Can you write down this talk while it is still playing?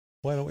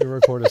Why don't we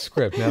record a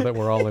script now that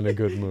we're all in a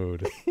good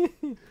mood?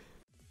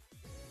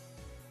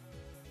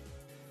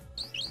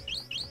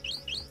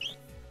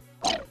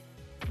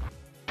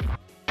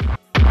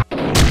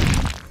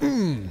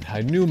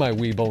 I knew my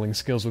Wii bowling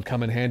skills would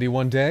come in handy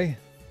one day.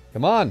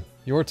 Come on,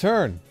 your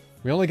turn.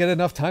 We only get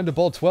enough time to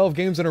bowl 12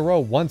 games in a row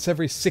once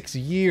every 6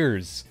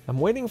 years. I'm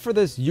waiting for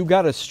this "you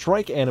gotta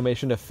strike"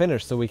 animation to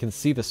finish so we can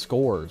see the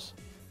scores.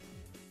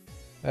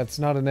 That's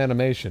not an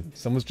animation.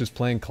 Someone's just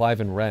playing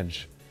Clive N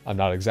Wrench. I'm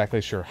not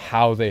exactly sure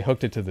how they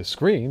hooked it to the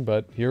screen,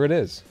 but here it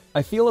is.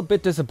 I feel a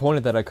bit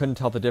disappointed that I couldn't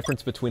tell the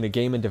difference between a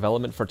game in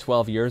development for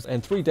 12 years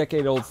and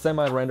 3-decade-old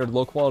semi-rendered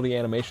low-quality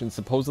animations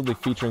supposedly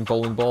featuring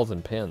bowling balls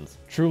and pins.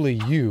 Truly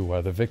you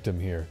are the victim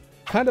here.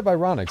 Kind of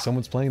ironic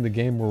someone's playing the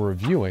game we're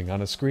reviewing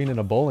on a screen in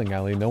a bowling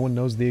alley no one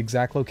knows the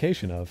exact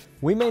location of.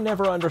 We may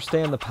never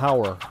understand the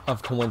power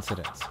of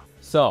coincidence.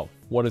 So,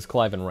 what is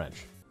Clive N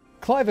Wrench?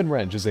 Clive N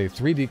Wrench is a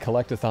 3D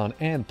collectathon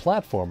and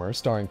platformer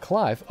starring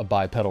Clive, a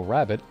bipedal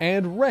rabbit,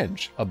 and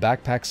Wrench, a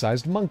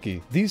backpack-sized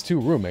monkey. These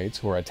two roommates,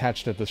 who are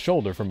attached at the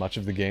shoulder for much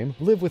of the game,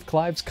 live with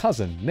Clive's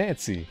cousin,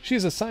 Nancy. She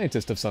is a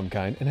scientist of some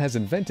kind and has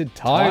invented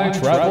time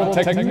travel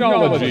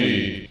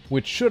technology,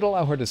 which should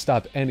allow her to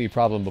stop any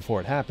problem before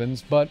it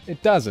happens, but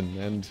it doesn't,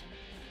 and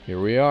here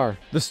we are.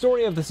 The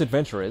story of this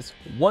adventure is,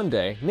 one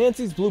day,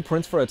 Nancy's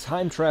blueprints for a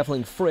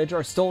time-traveling fridge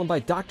are stolen by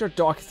Dr.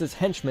 Dawkins'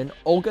 henchman,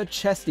 Olga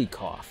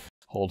Chestikov.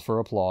 Hold for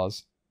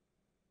applause.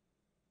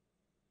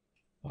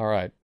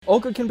 Alright.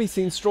 Olga can be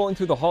seen strolling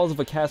through the halls of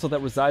a castle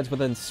that resides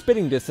within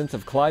spitting distance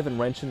of Clive N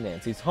Wrench and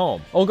Nancy's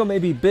home. Olga may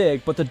be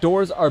big, but the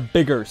doors are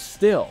bigger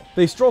still.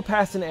 They stroll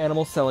past an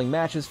animal selling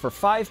matches for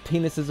 5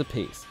 penises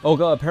apiece.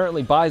 Olga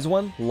apparently buys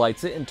one,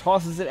 lights it, and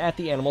tosses it at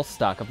the animal's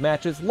stock of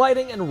matches,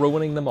 lighting and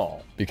ruining them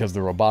all. Because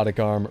the robotic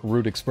arm,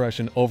 rude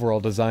expression, overall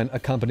design,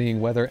 accompanying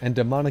weather, and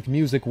demonic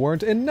music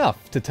weren't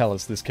enough to tell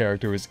us this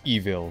character is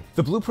evil.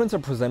 The blueprints are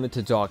presented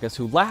to Dawkins,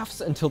 who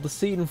laughs until the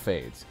scene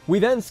fades. We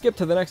then skip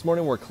to the next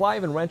morning where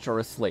Clive and Wrench are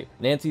asleep.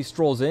 Nancy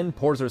strolls in,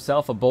 pours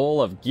herself a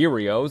bowl of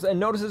Gyrios, and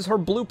notices her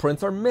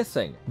blueprints are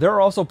missing. There are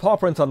also paw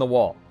prints on the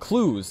wall,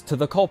 clues to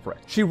the culprit.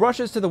 She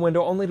rushes to the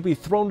window only to be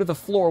thrown to the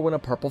floor when a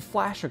purple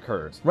flash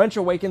occurs. Wrench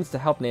awakens to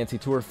help Nancy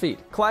to her feet.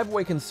 Clive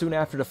awakens soon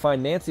after to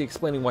find Nancy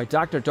explaining why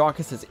Dr.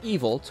 Dawkins is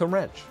evil to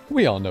Wrench.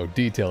 We all know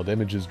detailed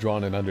images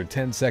drawn in under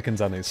 10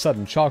 seconds on a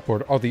sudden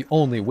chalkboard are the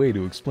only way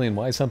to explain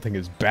why something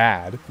is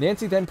bad.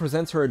 Nancy then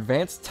presents her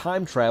advanced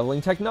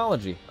time-traveling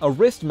technology, a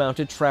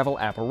wrist-mounted travel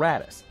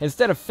apparatus.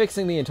 Instead of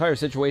fixing the entire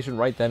situation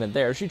right then and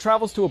there, she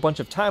travels to a bunch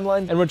of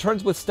timelines and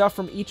returns with stuff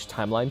from each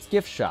timeline's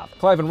gift shop.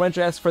 Clive and Wrench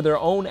ask for their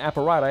own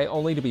apparati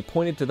only to be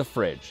pointed to the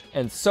fridge.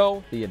 And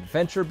so, the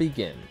adventure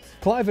begins.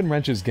 Clive N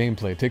Wrench's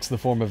gameplay takes the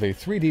form of a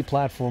 3D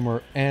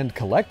platformer and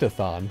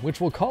collectathon, which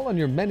will call on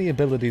your many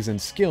abilities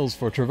and skills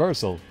for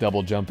traversal,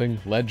 double jumping,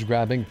 ledge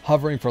grabbing,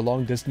 hovering for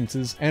long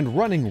distances, and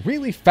running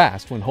really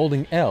fast when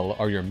holding L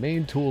are your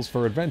main tools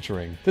for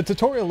adventuring. The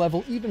tutorial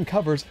level even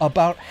covers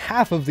about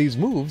half of these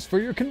moves for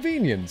your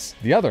convenience.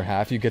 The other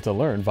half you get to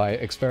learn via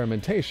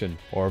experimentation,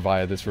 or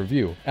via this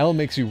review. L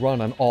makes you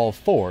run on all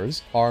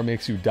fours, R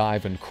makes you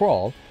dive and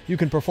crawl. You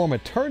can perform a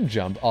turn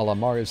jump a la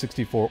Mario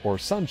 64 or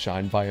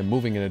Sunshine via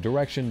moving in a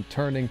direction,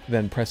 turning,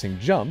 then pressing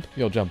jump.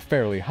 You'll jump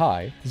fairly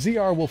high.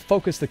 ZR will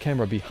focus the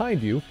camera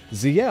behind you.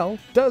 ZL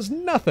does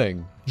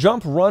nothing.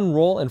 Jump, run,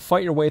 roll, and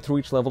fight your way through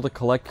each level to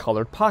collect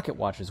colored pocket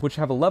watches, which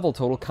have a level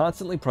total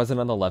constantly present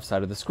on the left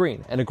side of the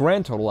screen, and a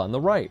grand total on the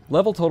right.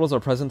 Level totals are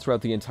present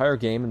throughout the entire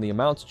game and the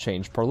amounts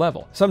change per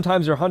level.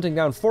 Sometimes you're hunting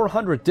down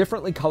 400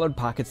 differently colored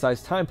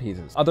pocket-sized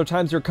timepieces. Other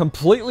times you're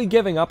completely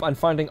giving up on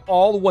finding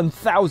all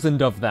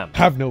 1,000 of them.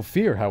 Have no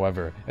fear,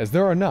 however, as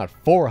there are not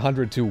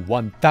 400 to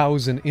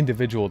 1,000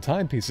 individual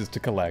timepieces to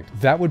collect.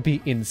 That would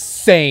be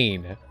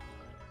insane!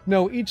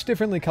 No, each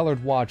differently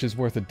colored watch is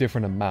worth a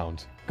different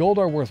amount. Gold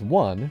are worth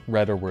 1,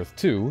 red are worth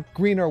 2,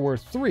 green are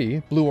worth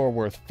 3, blue are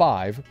worth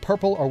 5,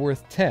 purple are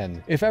worth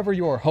 10. If ever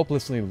you are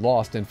hopelessly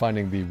lost in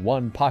finding the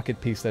one pocket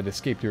piece that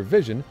escaped your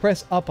vision,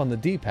 press up on the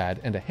D-pad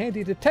and a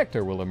handy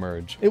detector will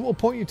emerge. It will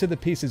point you to the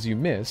pieces you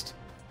missed,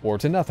 or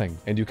to nothing,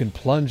 and you can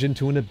plunge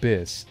into an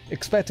abyss,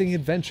 expecting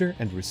adventure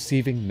and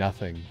receiving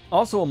nothing.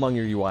 Also among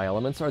your UI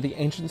elements are the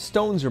ancient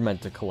stones you're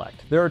meant to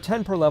collect. There are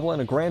 10 per level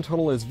and a grand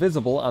total is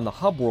visible on the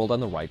hub world on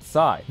the right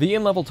side. The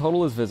in-level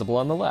total is visible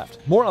on the left.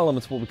 More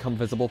elements will become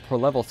visible per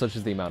level, such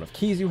as the amount of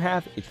keys you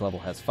have, each level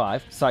has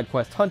 5, side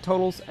quest hunt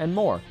totals, and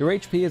more. Your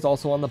HP is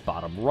also on the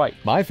bottom right.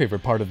 My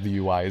favorite part of the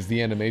UI is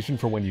the animation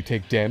for when you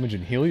take damage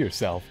and heal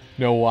yourself.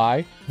 Know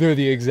why? They're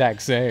the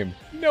exact same.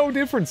 No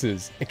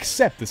differences,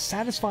 except the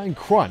satisfying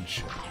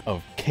crunch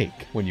of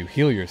cake when you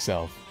heal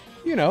yourself.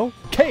 You know,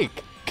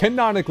 cake!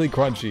 Canonically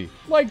crunchy,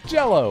 like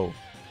Jell-O!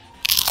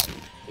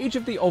 Each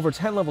of the over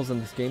 10 levels in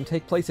this game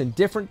take place in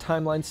different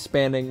timelines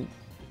spanning,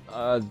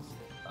 I'm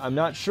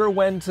not sure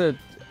when.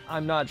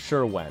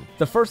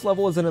 The first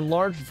level is an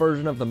enlarged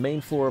version of the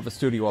main floor of a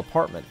studio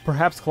apartment,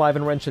 perhaps Clive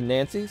N Wrench and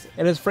Nancy's,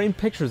 and has framed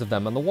pictures of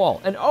them on the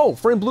wall. And oh,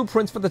 framed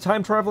blueprints for the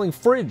time-traveling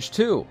fridge,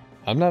 too!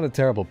 I'm not a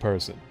terrible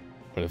person,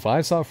 but if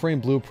I saw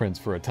framed blueprints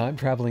for a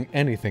time-traveling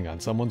anything on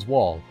someone's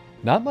wall,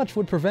 not much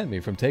would prevent me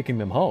from taking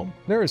them home.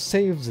 There are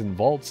saves and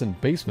vaults and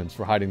basements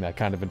for hiding that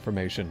kind of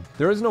information.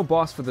 There is no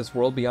boss for this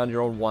world beyond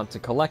your own want to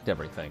collect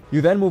everything.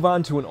 You then move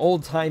on to an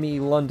old-timey,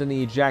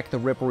 London-y, Jack the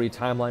Ripper-y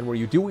timeline where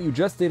you do what you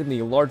just did in the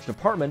enlarged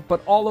apartment,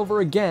 but all over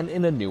again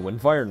in a new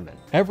environment.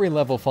 Every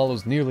level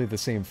follows nearly the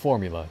same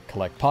formula.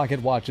 Collect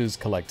pocket watches,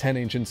 collect 10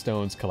 ancient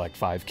stones, collect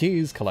 5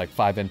 keys, collect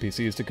 5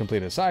 NPCs to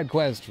complete a side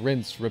quest,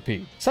 rinse,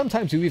 repeat.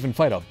 Sometimes you even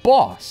fight a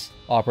boss!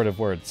 Operative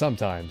word,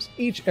 sometimes.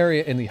 Each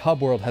area in the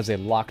hub world has a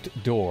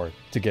locked door.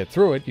 To get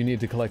through it, you need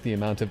to collect the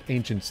amount of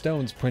ancient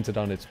stones printed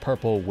on its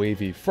purple,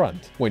 wavy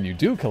front. When you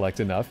do collect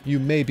enough, you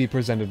may be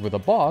presented with a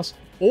boss,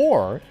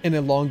 or an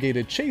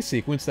elongated chase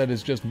sequence that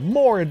is just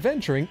more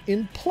adventuring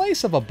in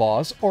place of a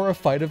boss or a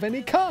fight of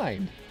any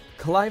kind.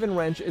 Clive N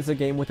Wrench is a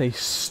game with a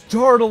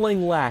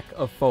startling lack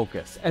of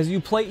focus. As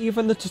you play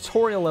even the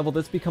tutorial level,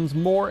 this becomes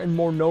more and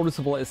more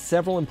noticeable as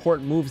several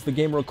important moves the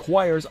game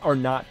requires are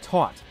not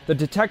taught. The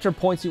detector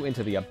points you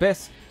into the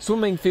abyss,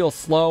 swimming feels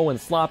slow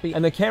and sloppy,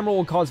 and the camera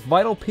will cause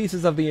vital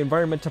pieces of the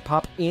environment to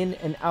pop in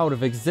and out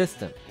of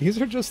existence.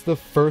 These are just the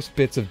first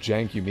bits of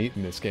jank you meet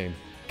in this game.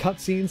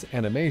 Cutscenes,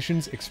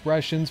 animations,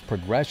 expressions,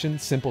 progression,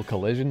 simple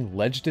collision,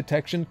 ledge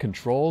detection,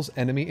 controls,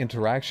 enemy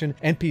interaction,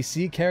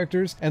 NPC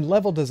characters, and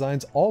level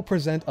designs all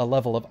present a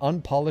level of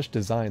unpolished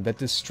design that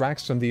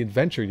distracts from the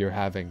adventure you're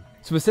having.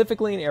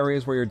 Specifically in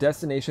areas where your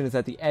destination is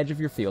at the edge of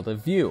your field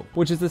of view,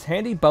 which is this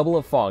handy bubble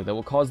of fog that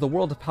will cause the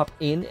world to pop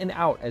in and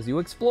out as you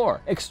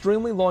explore.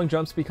 Extremely long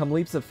jumps become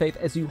leaps of faith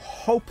as you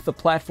hope the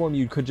platform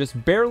you could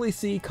just barely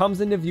see comes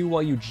into view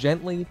while you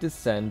gently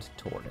descend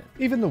toward it.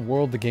 Even the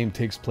world the game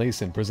takes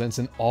place in presents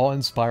an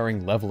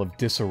awe-inspiring level of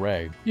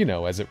disarray, you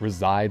know, as it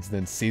resides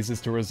then ceases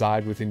to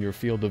reside within your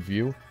field of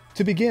view.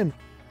 To begin,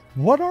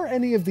 what are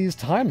any of these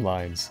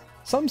timelines?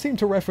 Some seem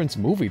to reference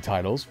movie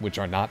titles, which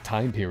are not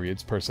time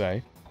periods per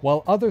se,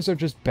 while others are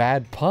just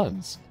bad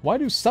puns. Why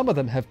do some of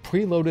them have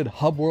preloaded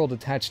hub world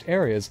attached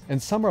areas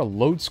and some are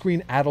load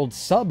screen addled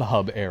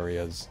sub-hub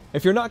areas?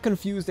 If you're not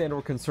confused and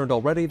or concerned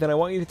already, then I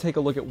want you to take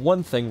a look at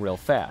one thing real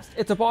fast.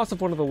 It's a boss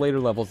of one of the later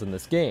levels in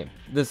this game.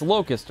 This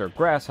locust or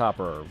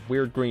grasshopper or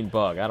weird green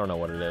bug, I don't know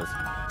what it is.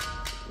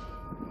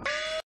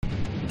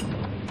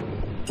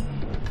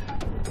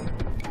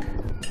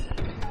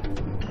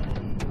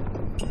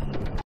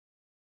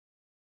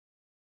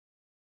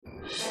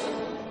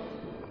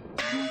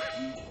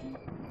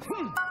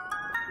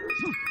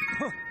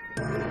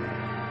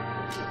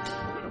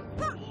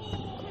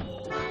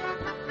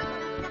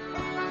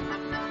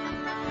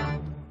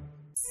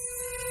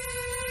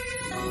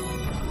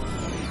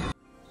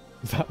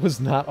 That was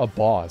not a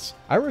boss.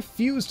 I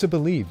refuse to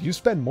believe you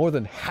spend more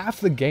than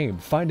half the game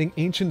finding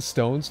ancient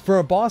stones for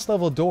a boss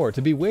level door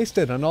to be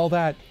wasted on all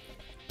that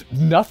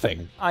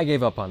nothing. I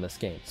gave up on this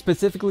game,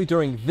 specifically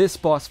during this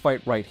boss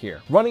fight right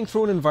here. Running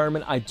through an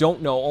environment I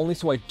don't know only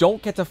so I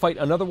don't get to fight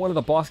another one of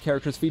the boss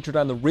characters featured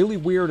on the really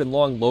weird and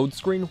long load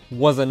screen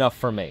was enough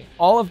for me.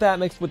 All of that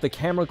mixed with the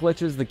camera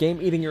glitches, the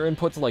game eating your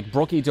inputs like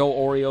brookie dough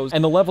Oreos,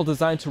 and the level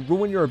designed to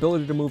ruin your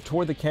ability to move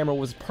toward the camera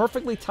was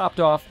perfectly topped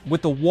off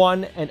with the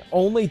one and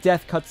only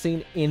death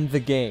cutscene in the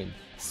game.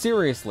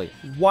 Seriously,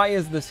 why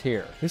is this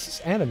here? This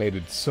is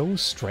animated so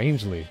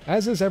strangely,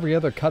 as is every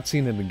other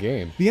cutscene in the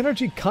game. The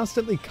energy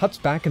constantly cuts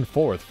back and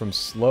forth from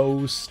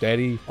slow,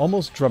 steady,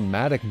 almost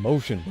dramatic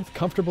motion with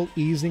comfortable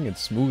easing and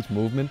smooth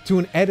movement to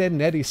an Ed, Edd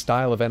n Eddy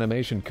style of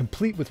animation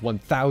complete with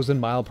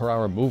 1,000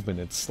 mph movement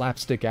and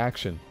slapstick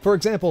action. For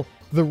example,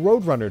 the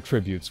Roadrunner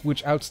tributes,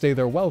 which outstay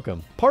their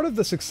welcome. Part of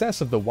the success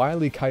of the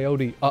Wile E.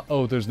 Coyote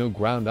 "uh-oh, there's no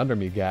ground under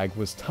me" gag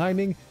was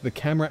timing, the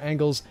camera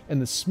angles,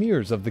 and the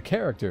smears of the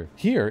character.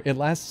 Here, it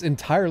lasts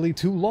entirely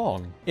too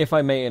long. If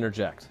I may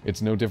interject.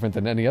 It's no different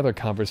than any other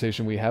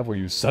conversation we have where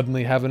you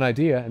suddenly have an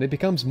idea and it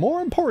becomes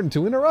more important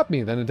to interrupt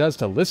me than it does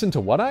to listen to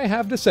what I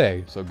have to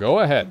say, so go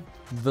ahead.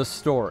 The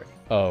story.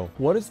 Oh.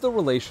 What is the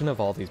relation of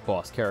all these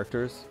boss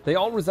characters? They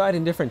all reside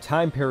in different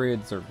time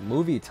periods or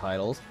movie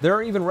titles. There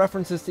are even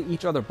references to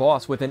each other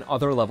boss within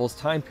other levels'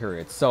 time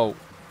periods, so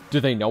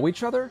do they know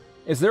each other?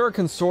 Is there a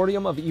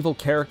consortium of evil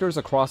characters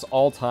across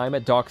all time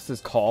at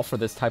Daukus's call for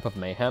this type of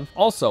mayhem?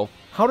 Also,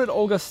 how did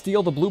Olga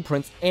steal the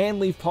blueprints and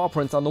leave paw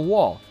prints on the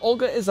wall?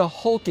 Olga is a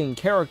hulking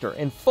character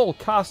in full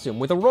costume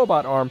with a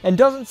robot arm and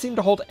doesn't seem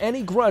to hold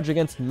any grudge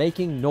against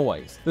making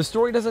noise. The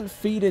story doesn't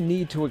feed a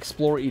need to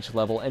explore each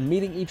level, and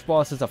meeting each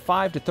boss is a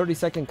 5 to 30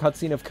 second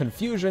cutscene of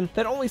confusion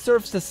that only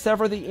serves to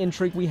sever the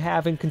intrigue we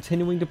have in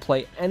continuing to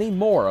play any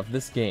more of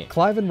this game.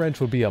 Clive N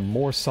Wrench would be a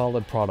more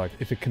solid product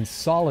if it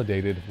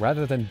consolidated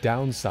rather than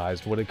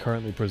downsized what it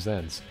currently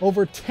presents.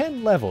 Over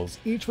 10 levels,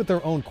 each with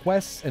their own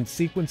quests and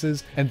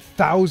sequences, and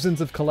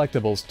thousands of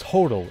collectibles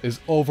total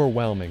is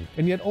overwhelming,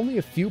 and yet only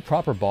a few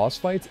proper boss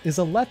fights is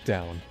a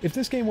letdown. If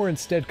this game were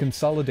instead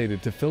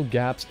consolidated to fill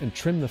gaps and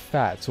trim the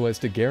fat so as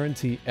to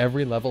guarantee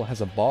every level has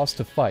a boss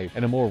to fight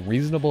and a more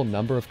reasonable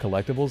number of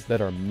collectibles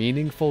that are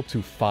meaningful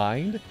to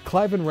find,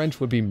 Clive N Wrench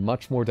would be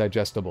much more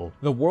digestible.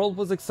 The world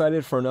was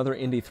excited for another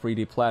indie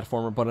 3D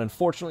platformer, but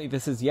unfortunately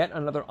this is yet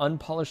another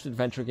unpolished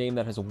adventure game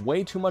that has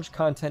way too much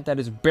content that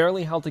is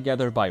barely held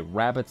together by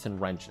rabbits and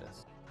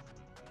wrenches.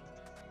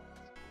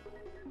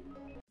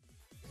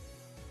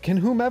 Can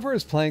whomever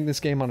is playing this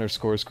game on our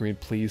score screen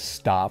please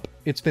stop?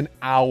 It's been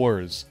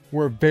hours.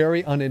 We're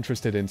very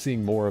uninterested in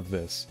seeing more of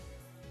this.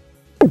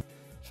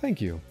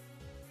 Thank you.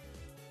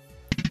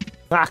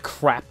 Ah,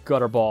 crap,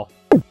 gutter ball.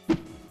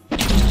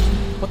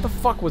 What the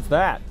fuck was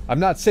that? I'm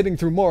not sitting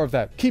through more of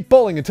that. Keep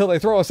bowling until they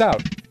throw us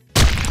out.